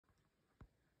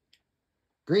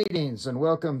Greetings and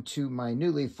welcome to my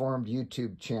newly formed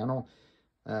YouTube channel,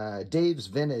 Dave's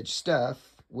Vintage Stuff,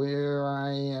 where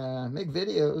I make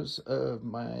videos of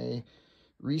my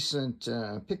recent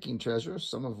picking treasures,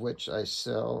 some of which I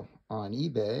sell on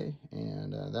eBay,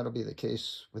 and that'll be the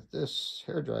case with this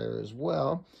hairdryer as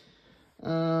well.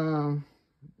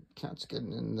 Cat's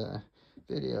getting in the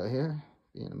video here,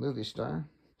 being a movie star.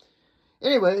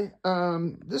 Anyway,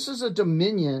 this is a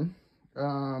Dominion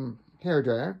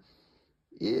hairdryer.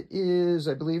 It is,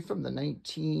 I believe, from the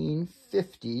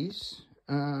 1950s.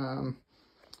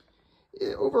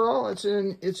 Overall, it's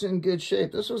in good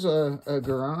shape. This was a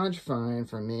garage find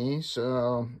for me,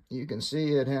 so you can see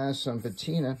it has some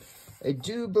patina. I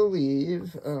do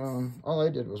believe, all I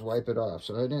did was wipe it off,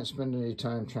 so I didn't spend any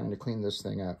time trying to clean this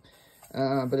thing up.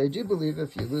 But I do believe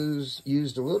if you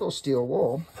used a little steel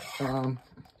wool,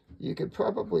 you could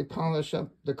probably polish up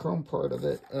the chrome part of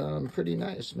it pretty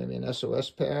nice. Maybe an SOS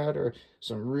pad or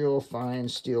some real fine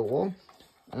steel wool.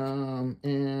 I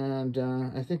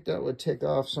think that would take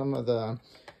off some of the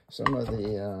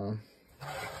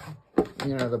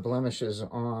the blemishes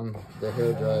on the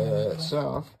hairdryer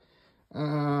itself.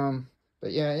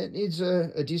 But yeah, it needs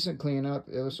a decent cleanup.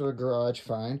 It was a garage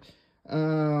find.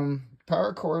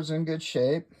 Power cord's in good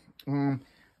shape.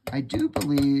 I do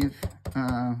believe,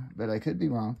 but I could be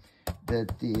wrong,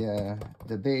 that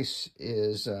the base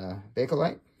is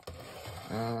Bakelite,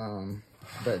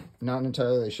 but not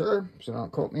entirely sure, so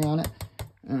don't quote me on it.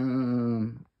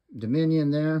 Dominion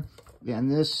there,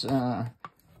 and this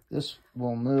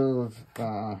will move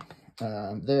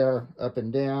there up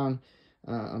and down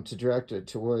to direct it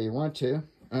to where you want to,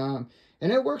 and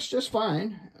it works just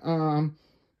fine.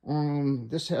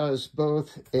 This has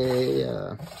both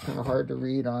a kind of hard to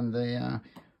read on the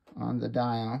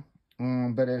dial,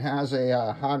 but it has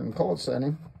a hot and cold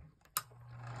setting.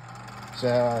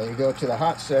 So you go to the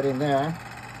hot setting there,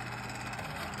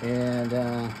 and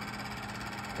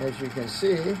as you can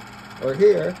see or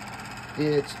hear,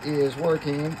 it is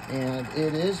working, and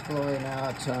it is blowing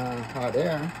out hot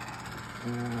air.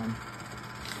 And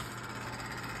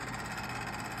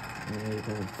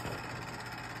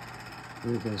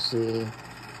you can see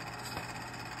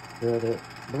that it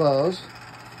blows.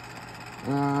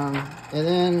 And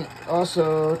then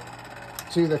also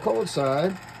to the cold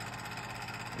side,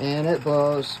 and it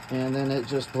blows, and then it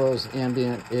just blows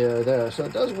ambient air there. So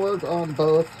it does work on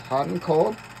both hot and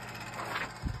cold.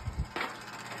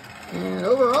 And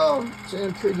overall, it's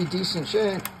in pretty decent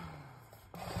shape.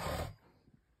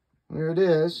 There it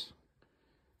is.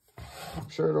 I'm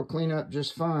sure it'll clean up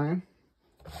just fine.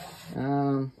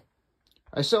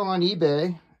 I sell on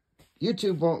eBay.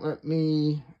 YouTube won't let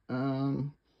me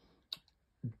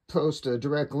post a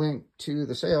direct link to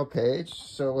the sale page.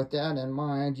 So with that in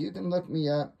mind, you can look me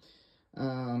up.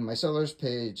 My seller's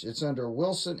page, it's under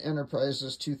Wilson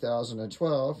Enterprises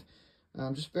 2012.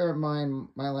 Just bear in mind,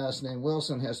 my last name,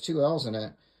 Wilson, has 2 L's in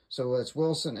it. So it's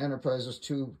Wilson Enterprises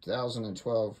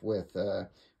 2012 with 2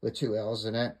 L's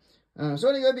in it. So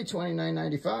anyway, it'd be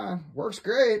 $29.95. Works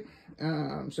great.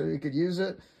 So you could use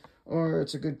it, or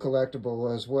it's a good collectible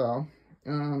as well.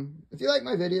 If you like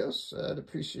my videos, I'd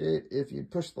appreciate if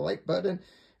you'd push the like button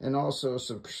and also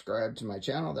subscribe to my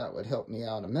channel. That would help me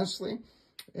out immensely.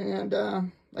 And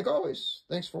like always,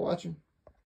 thanks for watching.